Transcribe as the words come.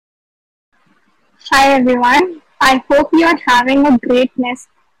Hi everyone. I hope you are having a great nest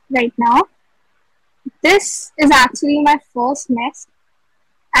right now. This is actually my first nest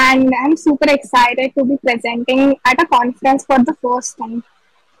and I'm super excited to be presenting at a conference for the first time.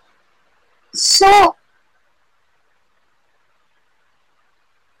 So,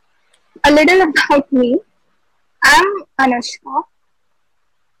 a little about me. I'm Anushka,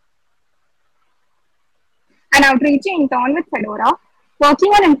 an outreach intern with Fedora,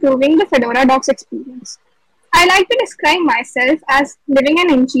 working on improving the Fedora docs experience. I like to describe myself as living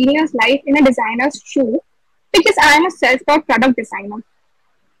an engineer's life in a designer's shoe because I am a self-taught product designer.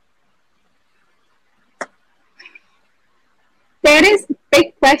 There is a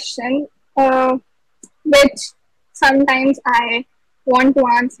big question which sometimes I want to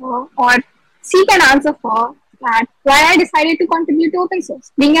answer or seek an answer for that why I decided to contribute to open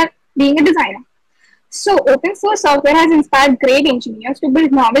source, being a designer. So open source software has inspired great engineers to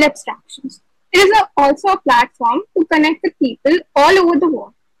build novel abstractions. It is also a platform to connect with people all over the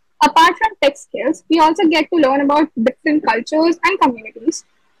world. Apart from tech skills, we also get to learn about different cultures and communities.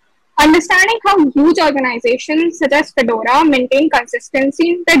 Understanding how huge organizations such as Fedora maintain consistency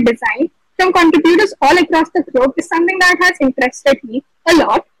in their design from contributors all across the globe is something that has interested me a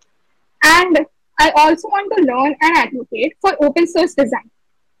lot. And I also want to learn and advocate for open source design.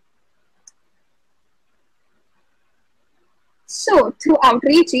 So through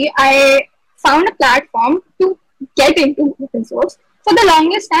Outreachy, I found a platform to get into open source. For the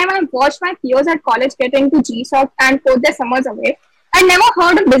longest time, I watched my peers at college get into GSOC and put their summers away. I never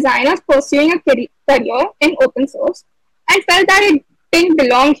heard of designers pursuing a career in open source and felt that it didn't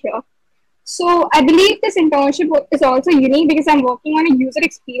belong here. So I believe this internship is also unique because I'm working on a user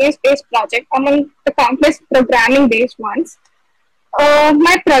experience based project among the countless programming based ones.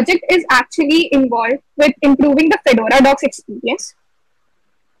 My project is actually involved with improving the Fedora docs experience.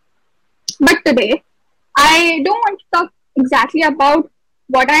 But today, I don't want to talk exactly about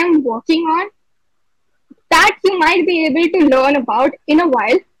what I'm working on. That you might be able to learn about in a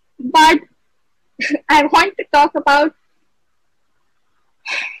while. But I want to talk about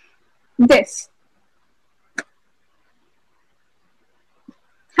this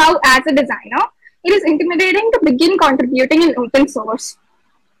how, as a designer, it is intimidating to begin contributing in open source.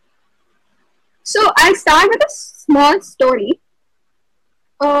 So, I'll start with a small story.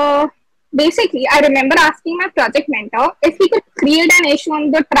 Uh, Basically, I remember asking my project mentor if he could create an issue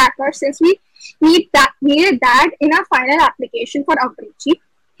on the tracker since we needed that in our final application for outreach. He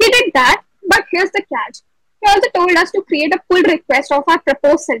did that, but here's the catch. He also told us to create a pull request of our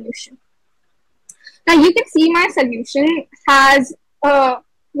proposed solution. Now you can see my solution has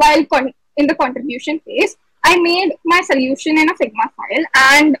in the contribution phase, I made my solution in a Figma file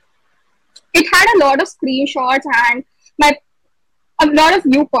and it had a lot of screenshots and my a lot of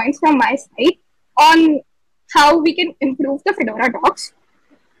viewpoints from my side on how we can improve the Fedora docs.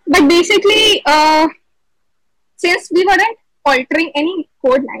 But basically, since we weren't altering any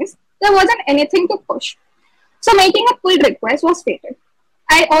code lines, there wasn't anything to push. So making a pull request was fatal.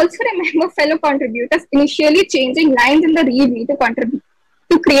 I also remember fellow contributors initially changing lines in the README to contribute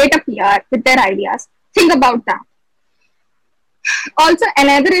to create a PR with their ideas. Think about that. Also,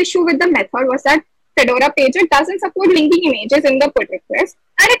 another issue with the method was that Fedora Pager doesn't support linking images in the pull request,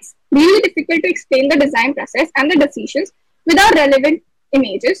 and it's really difficult to explain the design process and the decisions without relevant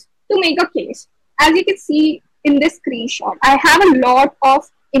images to make a case. As you can see in this screenshot, I have a lot of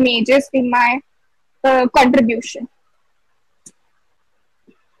images in my contribution.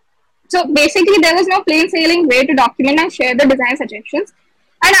 So basically, there was no plain sailing way to document and share the design suggestions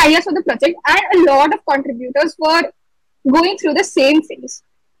and ideas for the project, and a lot of contributors were going through the same phase.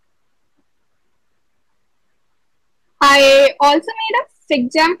 I also made a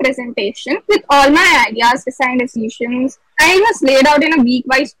FigJam presentation with all my ideas, design decisions, and it was laid out in a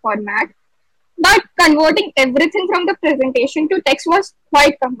week-wise format. But converting everything from the presentation to text was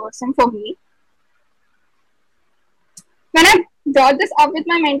quite cumbersome for me. When I brought this up with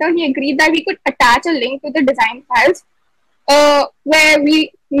my mentor, he agreed that we could attach a link to the design files where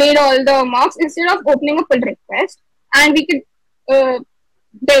we made all the mocks instead of opening a pull request, and we could uh,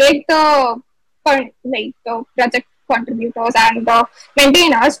 direct the project contributors and the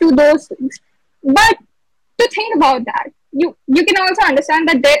maintainers to those things. But to think about that, you can also understand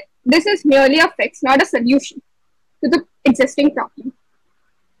that this is merely a fix, not a solution to the existing problem.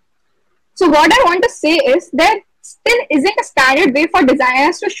 So what I want to say is there still isn't a standard way for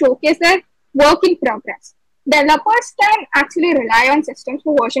designers to showcase their work in progress. Developers can actually rely on systems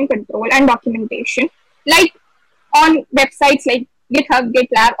for version control and documentation, like on websites like GitHub,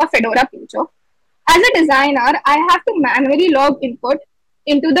 GitLab, or Fedora Pager. As a designer, I have to manually log input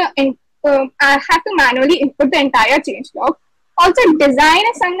into the I have to manually input the entire change log. Also, design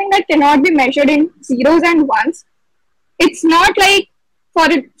is something that cannot be measured in zeros and ones. It's not like for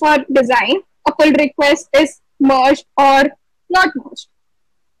design, a pull request is merged or not merged.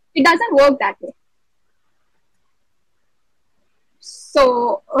 It doesn't work that way.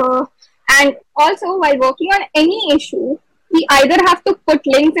 So, and also while working on any issue, we either have to put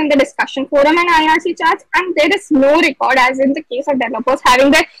links in the discussion forum and IRC chats, and there is no record, as in the case of developers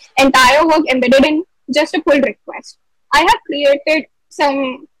having their entire work embedded in just a pull request. I have created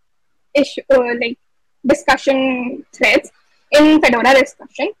some issue like discussion threads in Fedora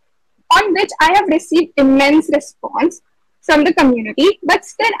discussion, on which I have received immense response from the community. But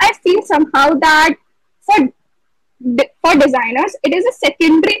still, I feel somehow that for for designers, it is a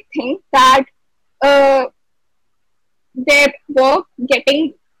secondary thing that uh, their work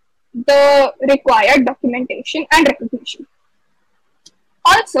getting the required documentation and recognition.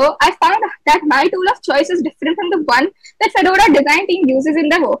 Also, I found that my tool of choice is different from the one that Fedora design team uses in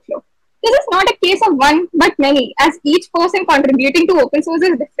their workflow. This is not a case of one but many, as each person contributing to open source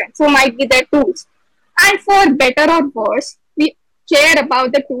is different, so might be their tools. And for better or worse, we care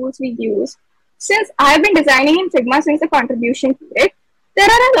about the tools we use. Since I've been designing in Figma since the contribution period, there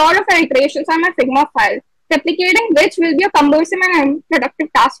are a lot of iterations on my Figma file, replicating which will be a cumbersome and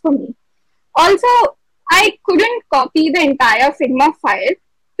unproductive task for me. Also, I couldn't copy the entire Figma file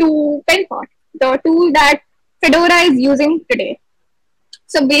to Penpot, the tool that Fedora is using today.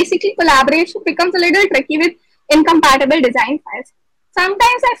 So basically, collaboration becomes a little tricky with incompatible design files.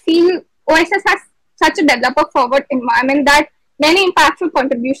 Sometimes I feel OSS has such a developer forward environment that many impactful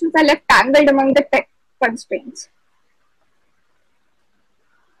contributions are left tangled among the tech constraints.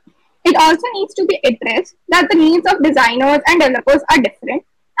 It also needs to be addressed that the needs of designers and developers are different,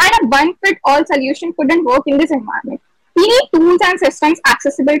 and a one fit all solution couldn't work in this environment. We need tools and systems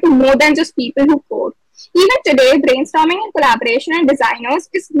accessible to more than just people who code. Even today, brainstorming and collaboration and designers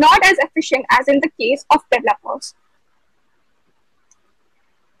is not as efficient as in the case of developers.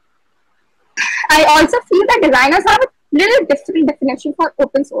 I also feel that designers have a little different definition for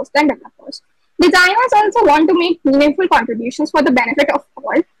open source than developers. Designers also want to make meaningful contributions for the benefit of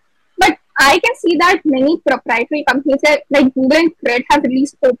all, but I can see that many proprietary companies like Google and Cred have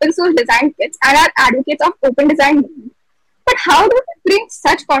released open source design kits and are advocates of open design movement. But how do we bring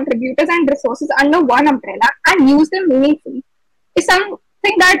such contributors and resources under one umbrella and use them meaningfully? Is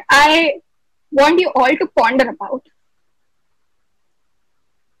something that I want you all to ponder about.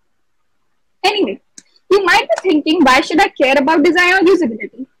 Anyway, you might be thinking, why should I care about design or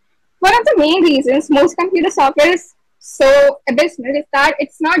usability? One of the main reasons most computer software is so abysmal is that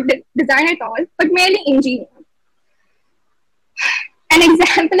it's not design at all, but merely engineered. An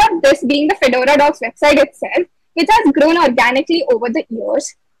example of this being the Fedora Docs website itself, which has grown organically over the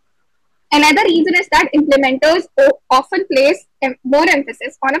years. Another reason is that implementers often place more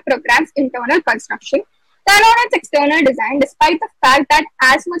emphasis on a program's internal construction than on its external design, despite the fact that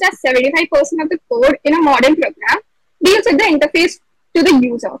as much as 75% of the code in a modern program deals with the interface to the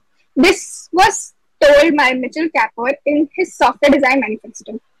user. This was told by Mitchell Capper in his software design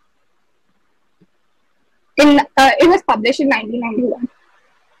manifesto. It was published in 1991.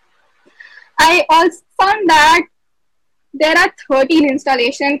 I also found that there are 13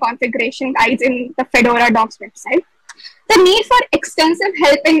 installation and configuration guides in the Fedora Docs website. The need for extensive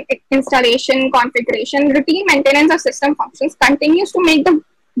help in installation, configuration, routine maintenance of system functions continues to make the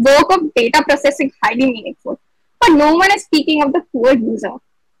work of data processing highly meaningful. But no one is speaking of the poor user.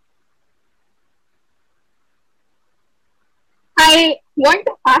 I want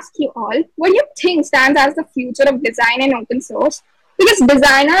to ask you all, what do you think stands as the future of design and open source? Because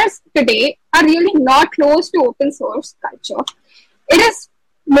designers today are really not close to open source culture. It is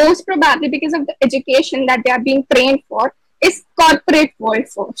most probably because of the education that they are being trained for is corporate world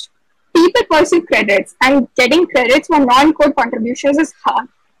first. People pursue credits, and getting credits for non-code contributions is hard.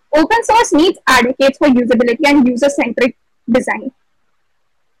 Open source needs advocates for usability and user-centric design.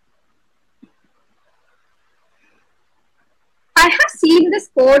 I have seen this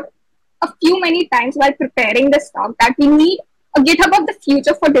quote a few many times while preparing this talk that we need a GitHub of the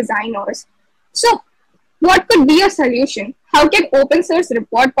future for designers. So, what could be a solution? How can open source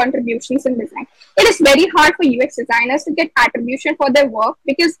report contributions in design? It is very hard for UX designers to get attribution for their work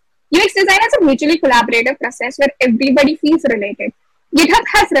because UX design is a mutually collaborative process where everybody feels related. GitHub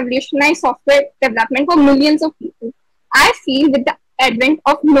has revolutionized software development for millions of people. I feel with the advent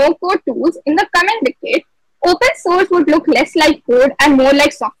of no-code tools in the coming decade, open source would look less like code and more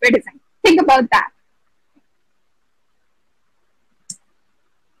like software design. Think about that.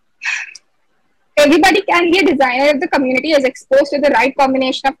 Everybody can be a designer if the community is exposed to the right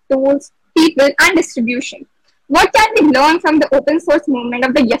combination of tools, people, and distribution. What can we learn from the open source movement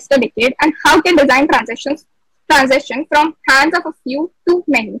of the yesterday, and how can design transition from hands of a few to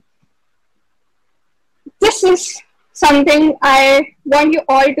many? This is something I want you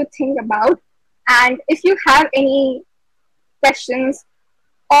all to think about. And if you have any questions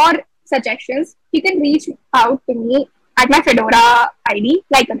or suggestions, you can reach out to me at my Fedora ID,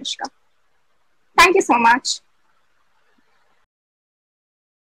 like Anushka. Thank you so much.